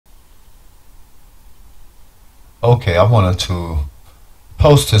Okay, I wanted to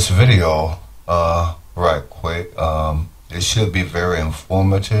post this video right quick. It should be very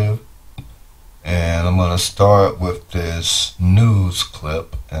informative. And I'm going to start with this news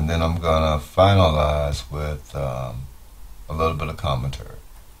clip, and then I'm going to finalize with a little bit of commentary.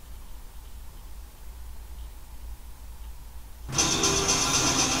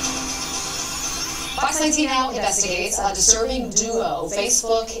 Fox 19 now investigates a disturbing duo,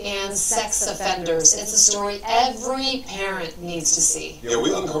 Facebook and sex offenders. It's a story every parent needs to see. Yeah,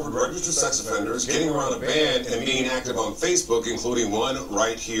 we uncovered registered sex offenders getting around a band and being active on Facebook, including one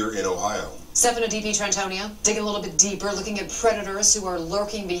right here in Ohio. Stefano DP Trentonia, digging a little bit deeper, looking at predators who are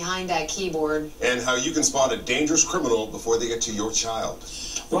lurking behind that keyboard. And how you can spot a dangerous criminal before they get to your child.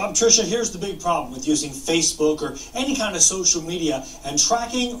 Rob, Tricia, here's the big problem with using Facebook or any kind of social media and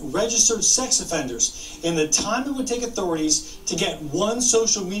tracking registered sex offenders. In the time it would take authorities to get one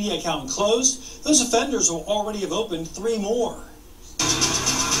social media account closed, those offenders will already have opened 3 more.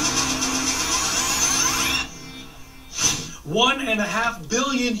 1.5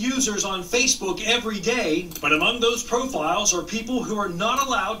 billion users on Facebook every day, but among those profiles are people who are not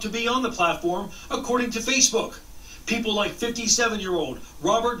allowed to be on the platform, according to Facebook. People like 57-year-old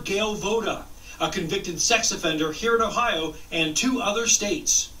Robert Gale Voda, a convicted sex offender here in Ohio and 2 other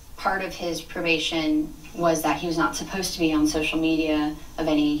states. Part of his probation was that he was not supposed to be on social media of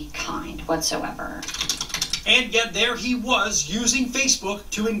any kind whatsoever. And yet there he was using Facebook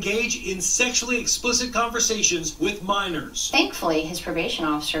to engage in sexually explicit conversations with minors. Thankfully, his probation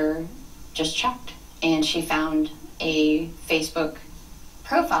officer just checked, and she found a Facebook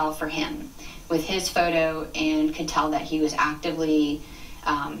profile for him with his photo and could tell that he was actively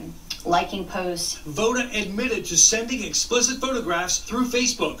liking posts. Voda admitted to sending explicit photographs through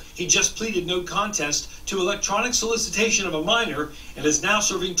Facebook. He just pleaded no contest to electronic solicitation of a minor and is now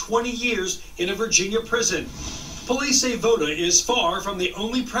serving 20 years in a Virginia prison. Police say Voda is far from the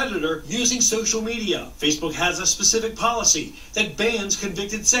only predator using social media. Facebook has a specific policy that bans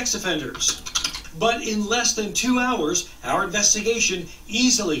convicted sex offenders. But in less than 2 hours, our investigation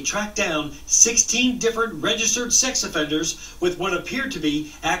easily tracked down 16 different registered sex offenders with what appeared to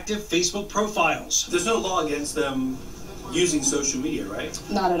be active Facebook profiles. There's no law against them using social media, right?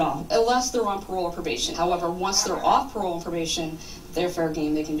 Not at all, unless they're on parole or probation. However, once they're off parole and probation, they're fair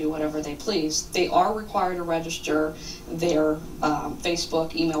game. They can do whatever they please. They are required to register their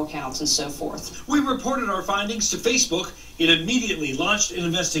Facebook, email accounts, and so forth. We reported our findings to Facebook. It immediately launched an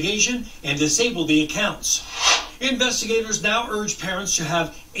investigation and disabled the accounts. Investigators now urge parents to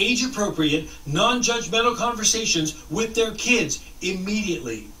have age-appropriate, non-judgmental conversations with their kids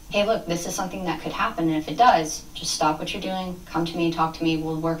immediately. Hey, look, this is something that could happen, and if it does, just stop what you're doing, come to me, talk to me,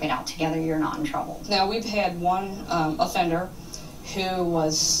 we'll work it out together, you're not in trouble. Now, we've had one offender who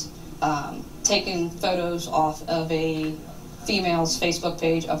was taking photos off of a female's Facebook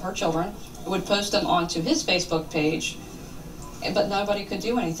page of her children, would post them onto his Facebook page, but nobody could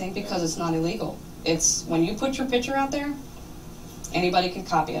do anything because it's not illegal. It's when you put your picture out there, anybody can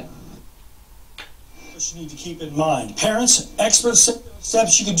copy it. What you need to keep in mind. Parents, experts say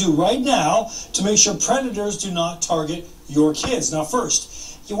steps you can do right now to make sure predators do not target your kids. Now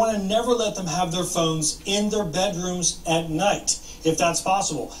first, you want to never let them have their phones in their bedrooms at night, if that's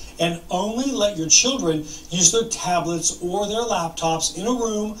possible. And only let your children use their tablets or their laptops in a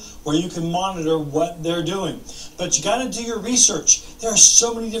room where you can monitor what they're doing. But you got to do your research. There are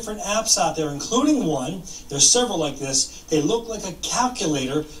so many different apps out there, including one. There's several like this. They look like a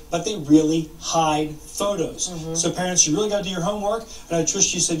calculator, but they really hide photos. So parents, you really got to do your homework. I know,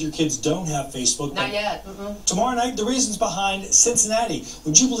 Trish, you said your kids don't have Facebook. Not yet. Tomorrow night, the reasons behind Cincinnati.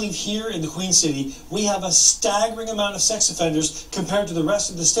 Would you believe here in the Queen City, we have a staggering amount of sex offenders compared to the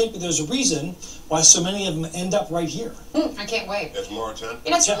rest of the state, but there's a reason why so many of them end up right here. I can't wait. That's more 10.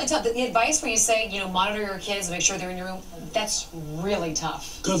 You know, it's really tough. The advice where you say, you know, monitor your kids and make sure they're in your room, that's really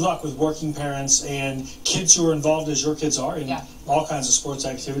tough. Good luck with working parents and kids who are involved as your kids are in all kinds of sports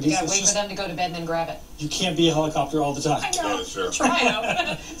activities. Yeah, wait for them to go to bed and then grab it. You can't be a helicopter all the time. I know. Yeah, sure. Try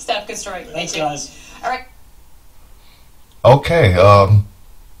though. Steph, good story. Thanks, Thank you. guys. All right. Okay,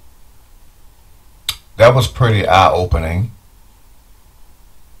 that was pretty eye-opening.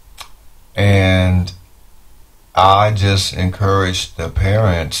 And I just encourage the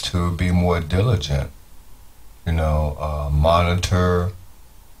parents to be more diligent. You know, monitor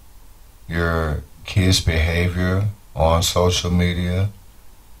your kids' behavior on social media.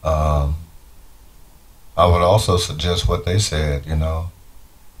 I would also suggest what they said, you know,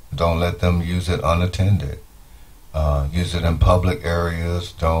 don't let them use it unattended. Use it in public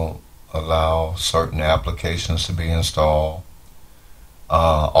areas. Don't allow certain applications to be installed.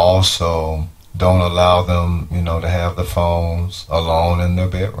 Also, Don't allow them, to have the phones alone in their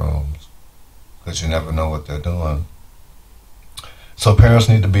bedrooms, because you never know what they're doing. So parents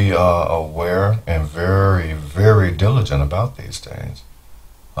need to be aware and very, very diligent about these things.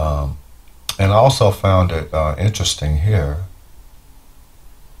 And I also found it interesting here.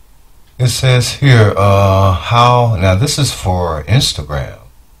 It says here, now this is for Instagram.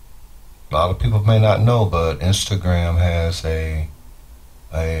 A lot of people may not know, but Instagram has a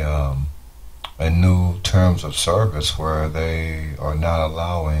new terms of service where they are not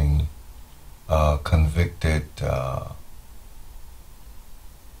allowing convicted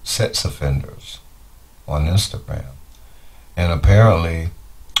sex offenders on Instagram. And apparently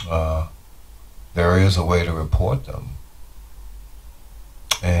there is a way to report them.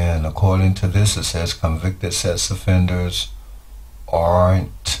 And according to this, it says convicted sex offenders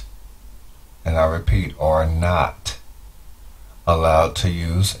aren't, and I repeat, are not allowed to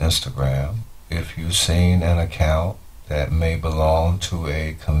use Instagram. If you've seen an account that may belong to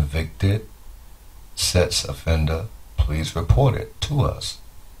a convicted sex offender, please report it to us.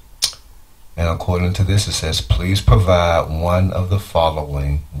 And according to this, it says, please provide one of the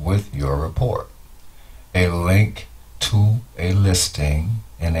following with your report: a link to a listing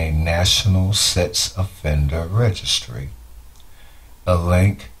in a national sex offender registry, a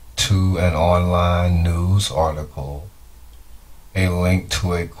link to an online news article, a link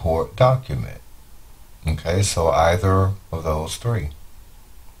to a court document. Okay, so either of those three.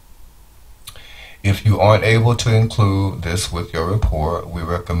 If you aren't able to include this with your report, we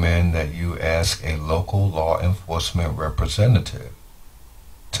recommend that you ask a local law enforcement representative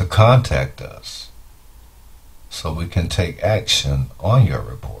to contact us so we can take action on your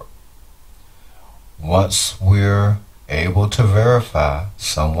report. Once we're able to verify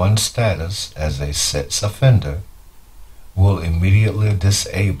someone's status as a sex offender, we'll immediately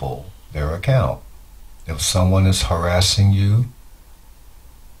disable their account. If someone is harassing you,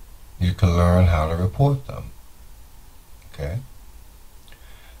 you can learn how to report them. Okay?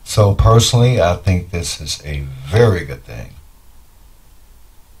 So personally, I think this is a very good thing.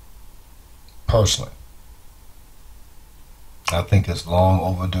 Personally. I think it's long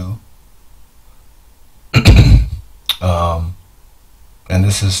overdue. And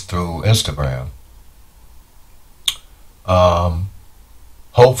this is through Instagram.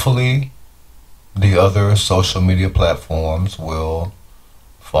 Hopefully, the other social media platforms will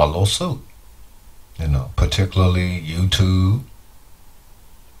follow suit. Particularly YouTube.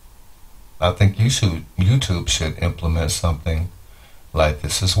 I think YouTube should implement something like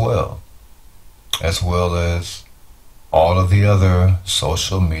this as well as all of the other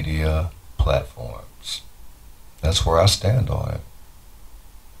social media platforms. That's where I stand on it.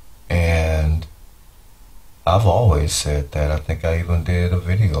 And I've always said that. I think I even did a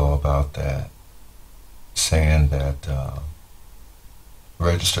video about that, saying that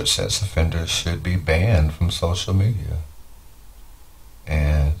registered sex offenders should be banned from social media.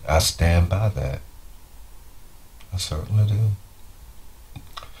 And I stand by that. I certainly do.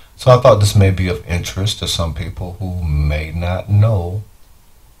 So I thought this may be of interest to some people who may not know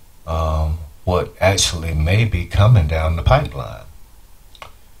what actually may be coming down the pipeline.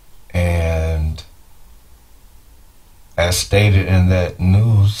 And as stated in that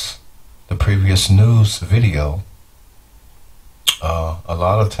the previous news video, a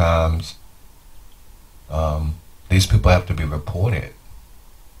lot of times these people have to be reported.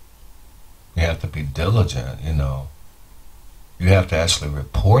 You have to be diligent, You have to actually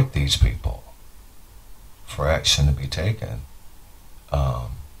report these people for action to be taken.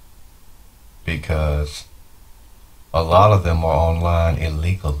 Because a lot of them are online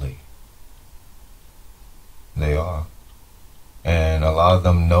illegally. They are. And a lot of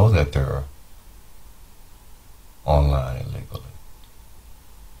them know that they're online illegally.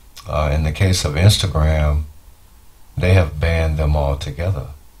 In the case of Instagram, they have banned them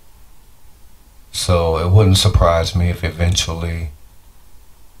altogether. So it wouldn't surprise me if eventually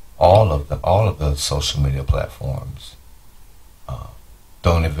all of the social media platforms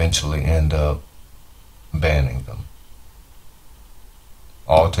don't eventually end up banning them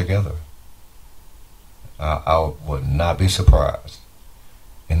altogether. I would not be surprised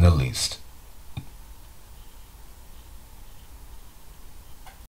in the least.